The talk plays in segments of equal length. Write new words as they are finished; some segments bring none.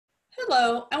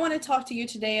Hello, I want to talk to you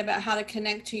today about how to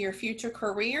connect to your future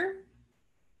career,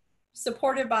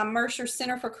 supported by Mercer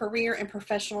Center for Career and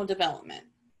Professional Development.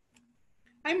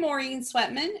 I'm Maureen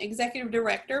Sweatman, Executive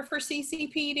Director for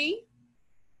CCPD.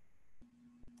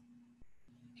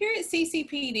 Here at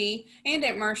CCPD and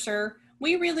at Mercer,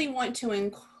 we really want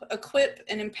to equip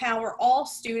and empower all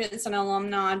students and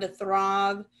alumni to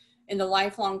thrive in the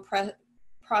lifelong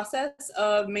process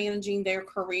of managing their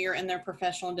career and their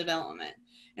professional development.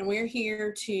 And we're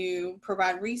here to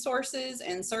provide resources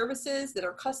and services that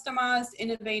are customized,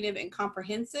 innovative, and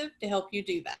comprehensive to help you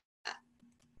do that.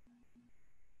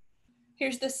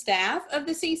 Here's the staff of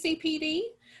the CCPD.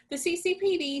 The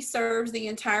CCPD serves the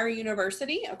entire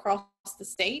university across the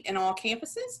state and all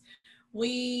campuses.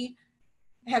 We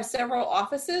have several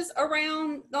offices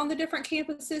around on the different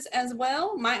campuses as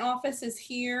well. My office is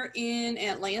here in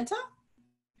Atlanta,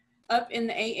 up in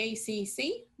the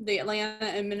AACC, the Atlanta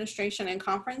Administration and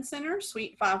Conference Center,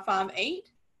 Suite 558.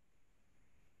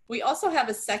 We also have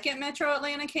a second Metro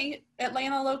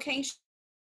Atlanta location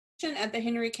at the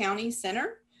Henry County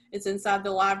Center. It's inside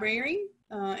the library,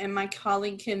 and my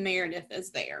colleague Kim Meredith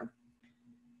is there.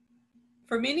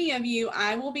 For many of you,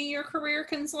 I will be your career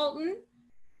consultant,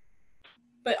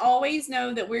 but always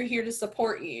know that we're here to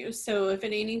support you. So if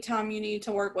at any time you need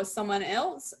to work with someone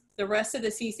else, the rest of the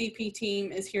CCP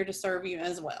team is here to serve you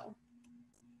as well.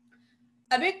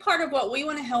 A big part of what we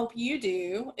want to help you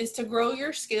do is to grow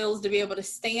your skills to be able to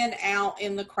stand out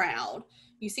in the crowd.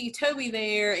 You see Toby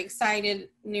there, excited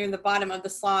near the bottom of the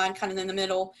slide, kind of in the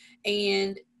middle,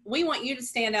 and we want you to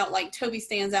stand out like Toby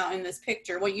stands out in this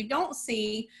picture. What you don't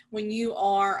see when you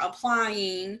are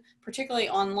applying, particularly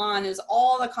online, is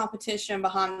all the competition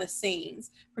behind the scenes.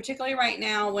 Particularly right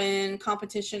now when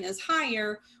competition is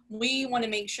higher, we want to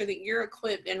make sure that you're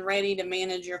equipped and ready to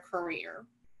manage your career.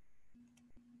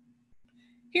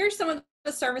 Here's some of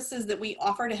the services that we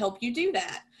offer to help you do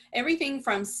that. Everything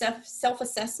from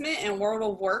self-assessment and world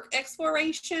of work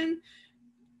exploration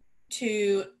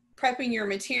to prepping your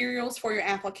materials for your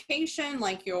application,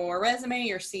 like your resume,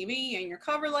 your CV, and your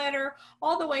cover letter,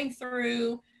 all the way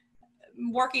through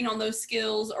working on those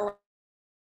skills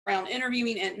around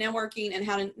interviewing and networking and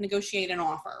how to negotiate an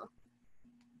offer.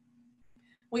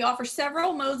 We offer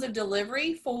several modes of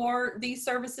delivery for these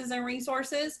services and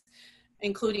resources,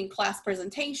 including class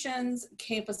presentations,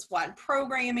 campus-wide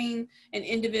programming, and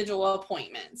individual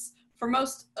appointments. For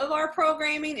most of our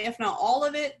programming, if not all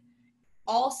of it,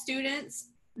 all students,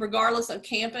 regardless of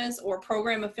campus or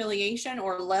program affiliation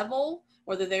or level,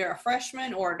 whether they're a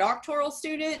freshman or a doctoral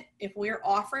student, if we're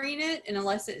offering it, and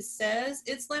unless it says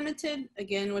it's limited,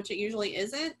 again, which it usually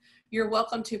isn't, you're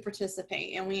welcome to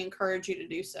participate, and we encourage you to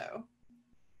do so.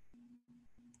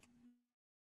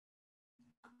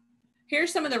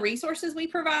 Here's some of the resources we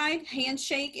provide: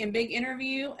 Handshake and Big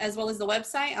Interview, as well as the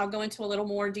website. I'll go into a little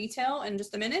more detail in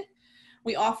just a minute.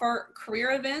 We offer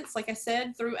career events, like I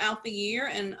said, throughout the year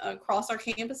and across our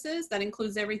campuses. That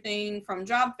includes everything from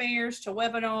job fairs to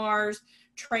webinars,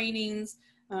 trainings,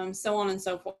 so on and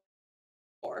so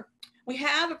forth. We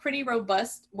have a pretty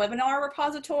robust webinar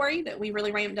repository that we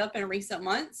really ramped up in recent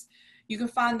months. You can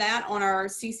find that on our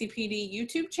CCPD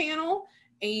YouTube channel,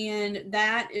 and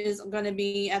that is going to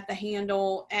be at the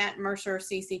handle at Mercer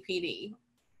CCPD,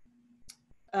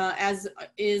 as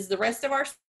is the rest of our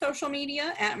social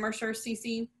media at Mercer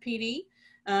CCPD,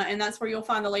 and that's where you'll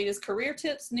find the latest career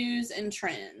tips, news, and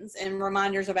trends, and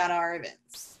reminders about our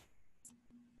events.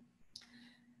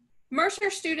 Mercer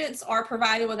students are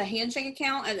provided with a Handshake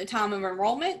account at the time of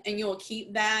enrollment, and you will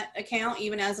keep that account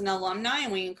even as an alumni,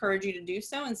 and we encourage you to do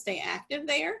so and stay active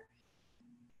there.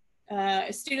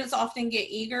 Students often get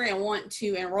eager and want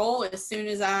to enroll as soon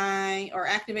as or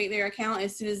activate their account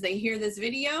as soon as they hear this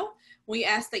video. We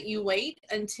ask that you wait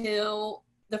until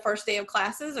the first day of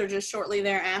classes or just shortly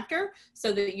thereafter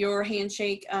so that your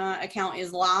Handshake account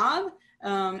is live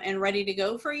and ready to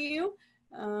go for you.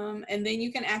 And then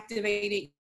you can activate it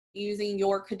using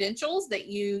your credentials that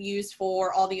you use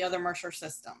for all the other Mercer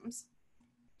systems.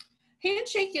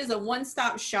 Handshake is a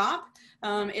one-stop shop.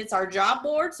 It's our job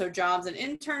board, so jobs and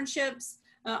internships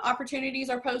opportunities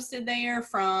are posted there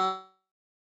from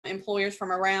employers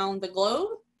from around the globe.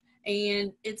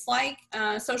 And it's like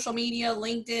social media,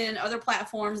 LinkedIn, other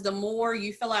platforms. The more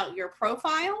you fill out your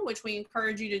profile, which we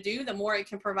encourage you to do, the more it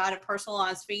can provide a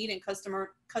personalized feed and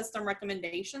custom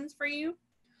recommendations for you.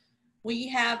 We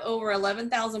have over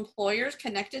 11,000 employers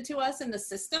connected to us in the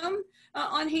system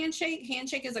on Handshake.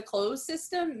 Handshake is a closed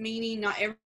system, meaning not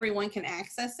everyone can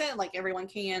access it, like everyone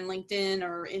can LinkedIn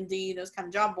or Indeed, those kind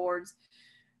of job boards.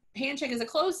 Handshake is a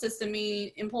closed system,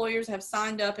 meaning employers have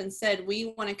signed up and said,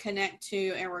 we want to connect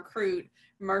to and recruit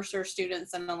Mercer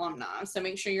students and alumni. So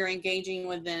make sure you're engaging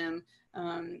with them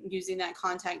using that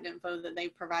contact info that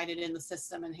they've provided in the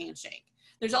system in Handshake.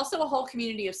 There's also a whole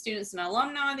community of students and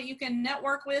alumni that you can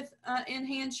network with in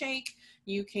Handshake.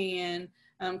 You can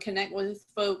connect with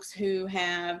folks who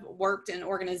have worked in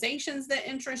organizations that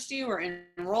interest you or in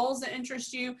roles that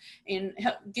interest you, and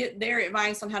help get their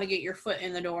advice on how to get your foot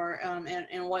in the door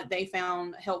and what they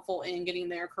found helpful in getting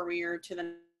their career to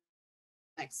the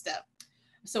next step.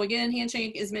 So again,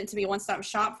 Handshake is meant to be a one-stop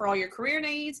shop for all your career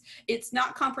needs. It's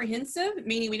not comprehensive,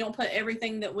 meaning we don't put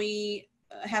everything that we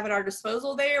have at our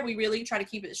disposal there. We really try to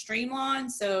keep it streamlined.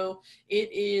 So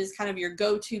it is kind of your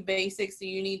go-to basics that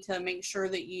you need to make sure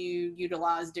that you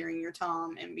utilize during your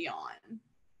time and beyond.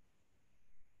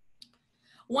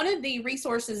 One of the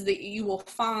resources that you will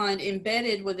find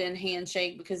embedded within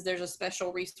Handshake, because there's a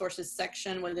special resources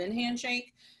section within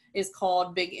Handshake, is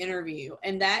called Big Interview.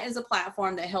 And that is a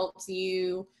platform that helps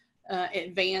you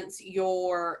advance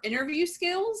your interview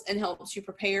skills and helps you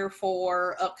prepare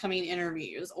for upcoming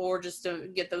interviews, or just to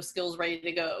get those skills ready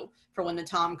to go for when the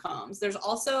time comes. There's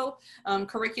also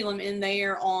curriculum in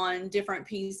there on different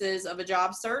pieces of a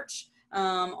job search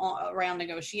around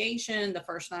negotiation, the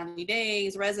first 90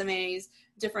 days, resumes,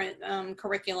 different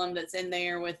curriculum that's in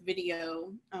there with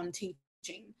video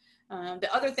teaching. The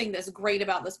other thing that's great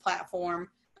about this platform,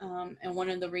 and one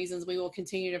of the reasons we will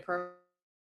continue to provide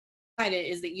it,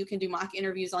 is that you can do mock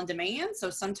interviews on demand.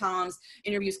 So sometimes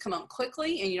interviews come up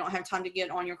quickly and you don't have time to get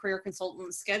on your career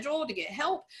consultant's schedule to get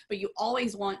help, but you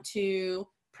always want to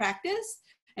practice.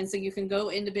 And so you can go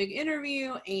into Big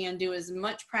Interview and do as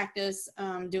much practice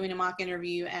doing a mock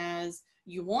interview as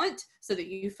you want, so that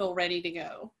you feel ready to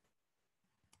go.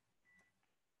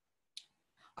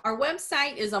 Our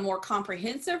website is a more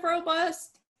comprehensive and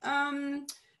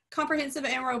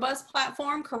robust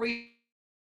platform,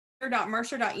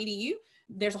 career.mercer.edu.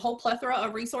 There's a whole plethora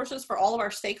of resources for all of our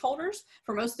stakeholders.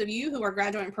 For most of you who are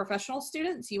graduate and professional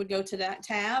students, you would go to that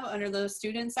tab under the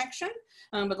student section,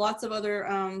 but lots of other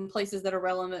places that are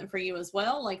relevant for you as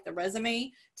well, like the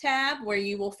resume tab, where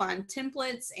you will find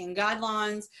templates and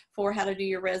guidelines for how to do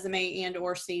your resume and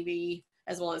or CV,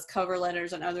 as well as cover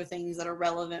letters and other things that are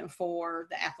relevant for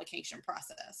the application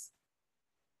process.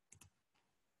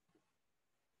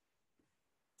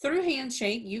 Through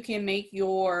Handshake, you can make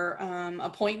your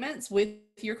appointments with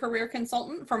your career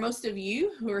consultant. For most of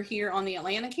you who are here on the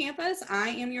Atlanta campus, I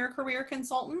am your career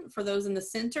consultant. For those in the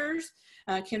centers,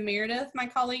 Kim Meredith, my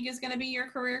colleague, is going to be your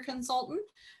career consultant.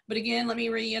 But again, let me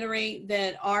reiterate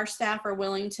that our staff are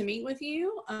willing to meet with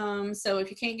you. So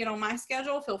if you can't get on my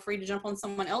schedule, feel free to jump on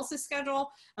someone else's schedule,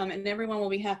 and everyone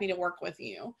will be happy to work with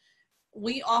you.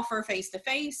 We offer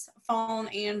face-to-face, phone,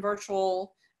 and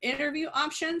virtual interview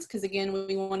options, because again,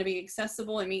 we want to be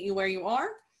accessible and meet you where you are.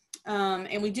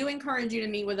 And we do encourage you to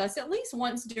meet with us at least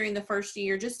once during the first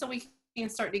year, just so we can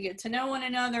start to get to know one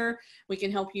another. We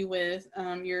can help you with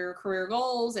your career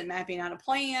goals and mapping out a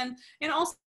plan. And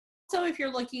also, if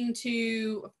you're looking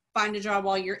to find a job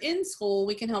while you're in school,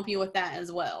 we can help you with that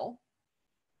as well.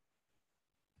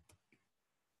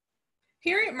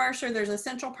 Here at Mercer, there's a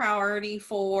central priority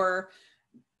for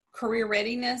career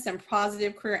readiness and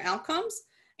positive career outcomes.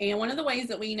 And one of the ways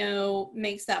that we know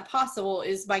makes that possible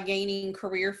is by gaining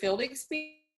career field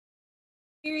experience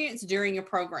during your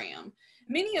program.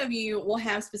 Many of you will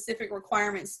have specific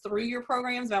requirements through your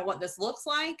programs about what this looks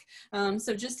like.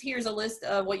 So just here's a list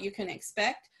of what you can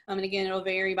expect. And again, it'll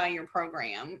vary by your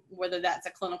program, whether that's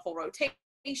a clinical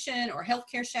rotation or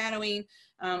healthcare shadowing.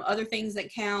 Other things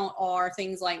that count are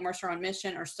things like Mercer on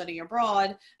Mission or study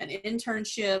abroad, an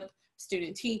internship,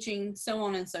 student teaching, so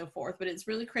on and so forth. But it's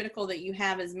really critical that you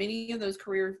have as many of those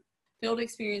career field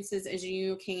experiences as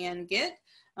you can get.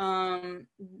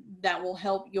 That will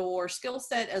help your skill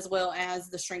set as well as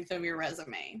the strength of your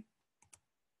resume.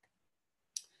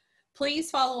 Please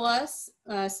follow us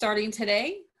starting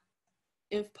today,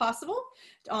 if possible,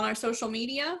 on our social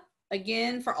media.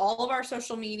 Again, for all of our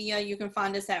social media, you can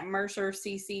find us at Mercer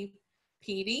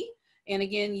CCPD. And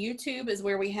again, YouTube is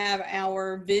where we have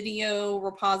our video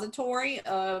repository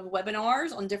of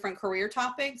webinars on different career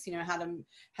topics. You know, how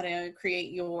to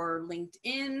create your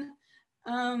LinkedIn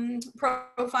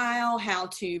profile, how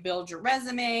to build your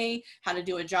resume, how to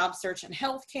do a job search in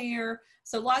healthcare.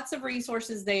 So lots of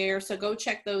resources there. So go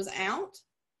check those out.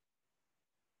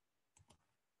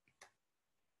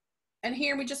 And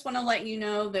here we just want to let you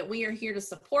know that we are here to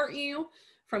support you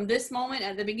from this moment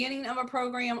at the beginning of a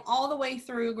program all the way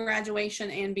through graduation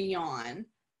and beyond.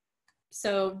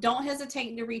 So don't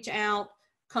hesitate to reach out,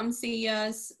 come see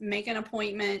us, make an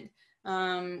appointment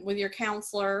with your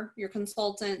counselor, your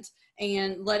consultant,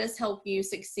 and let us help you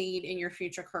succeed in your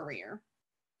future career.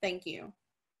 Thank you.